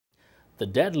The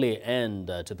deadly end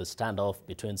to the standoff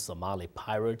between Somali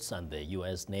pirates and the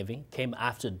U.S. Navy came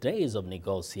after days of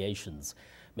negotiations.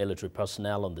 Military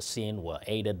personnel on the scene were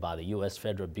aided by the U.S.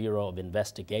 Federal Bureau of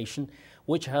Investigation,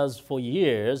 which has for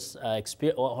years,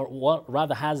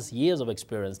 has years of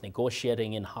experience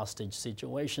negotiating in hostage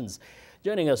situations.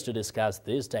 Joining us to discuss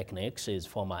these techniques is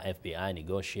former FBI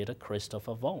negotiator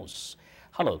Christopher Voss.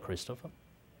 Hello, Christopher.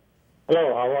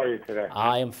 Hello, how are you today?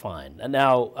 I am fine. And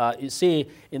now, you see,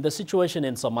 in the situation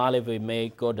in Somalia, we may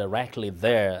go directly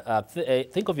there.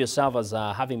 Think of yourself as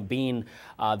having been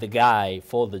the guy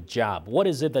for the job. What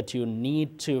is it that you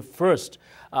need to first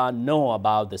know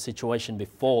about the situation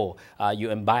before you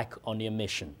embark on your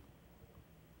mission?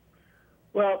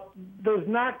 Well, there's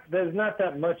not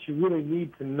that much you really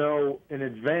need to know in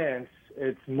advance.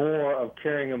 It's more of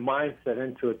carrying a mindset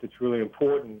into it that's really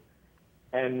important.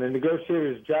 And the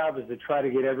negotiator's job is to try to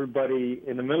get everybody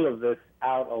in the middle of this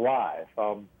out alive.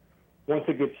 Once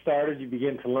it gets started, you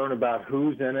begin to learn about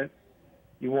who's in it.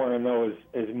 You want to know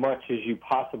as much as you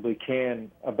possibly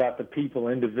can about the people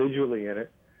individually in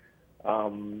it.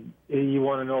 You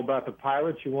want to know about the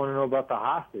pilots. You want to know about the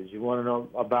hostage. You want to know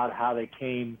about how they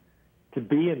came to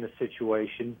be in the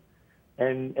situation.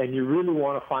 And you really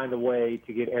want to find a way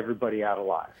to get everybody out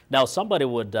alive. Now, somebody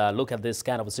would look at this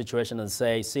kind of a situation and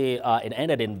say, see, it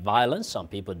ended in violence. Some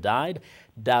people died.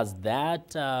 Does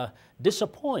that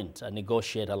disappoint a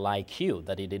negotiator like you,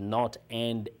 that it did not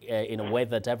end in a way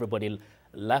that everybody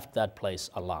left that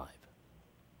place alive?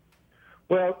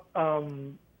 Well, I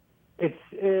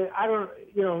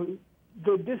don't,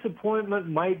 the disappointment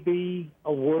might be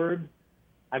a word.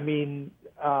 I mean,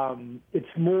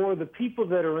 it's more the people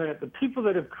that are in it, the people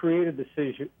that have created the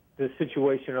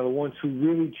situation are the ones who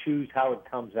really choose how it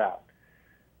comes out.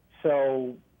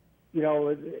 So,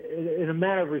 in a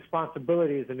matter of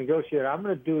responsibility as a negotiator, I'm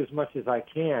going to do as much as I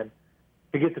can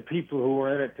to get the people who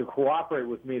are in it to cooperate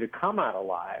with me to come out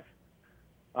alive.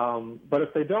 But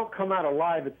if they don't come out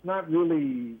alive, it's not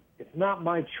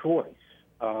my choice.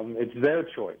 It's their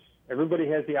choice. Everybody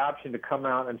has the option to come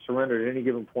out and surrender at any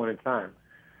given point in time.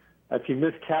 If you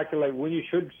miscalculate when you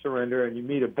should surrender and you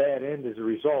meet a bad end as a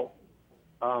result,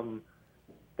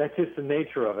 that's just the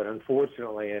nature of it,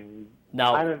 unfortunately. And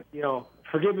now, I don't,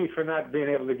 forgive me for not being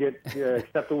able to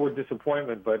accept the word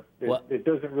disappointment, but it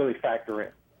doesn't really factor in.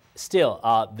 Still,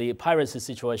 the piracy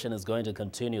situation is going to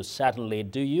continue, certainly.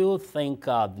 Do you think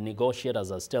the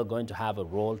negotiators are still going to have a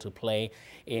role to play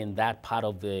in that part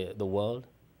of the world?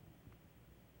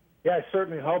 Yeah, I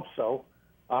certainly hope so,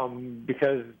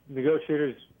 because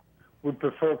negotiators would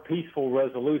prefer peaceful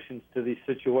resolutions to these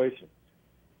situations.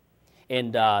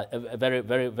 And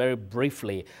very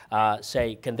briefly,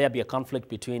 say, can there be a conflict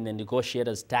between the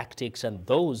negotiators' tactics and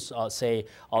those, say,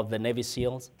 of the Navy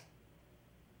SEALs?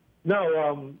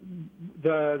 No,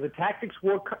 the tactics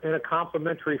work in a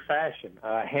complementary fashion,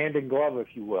 hand in glove, if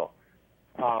you will.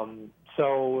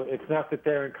 So it's not that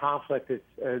they're in conflict.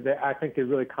 I think they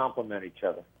really complement each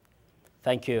other.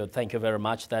 Thank you very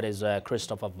much. That is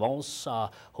Christopher Voss,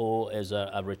 who is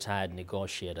a retired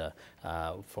negotiator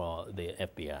for the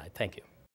FBI. Thank you.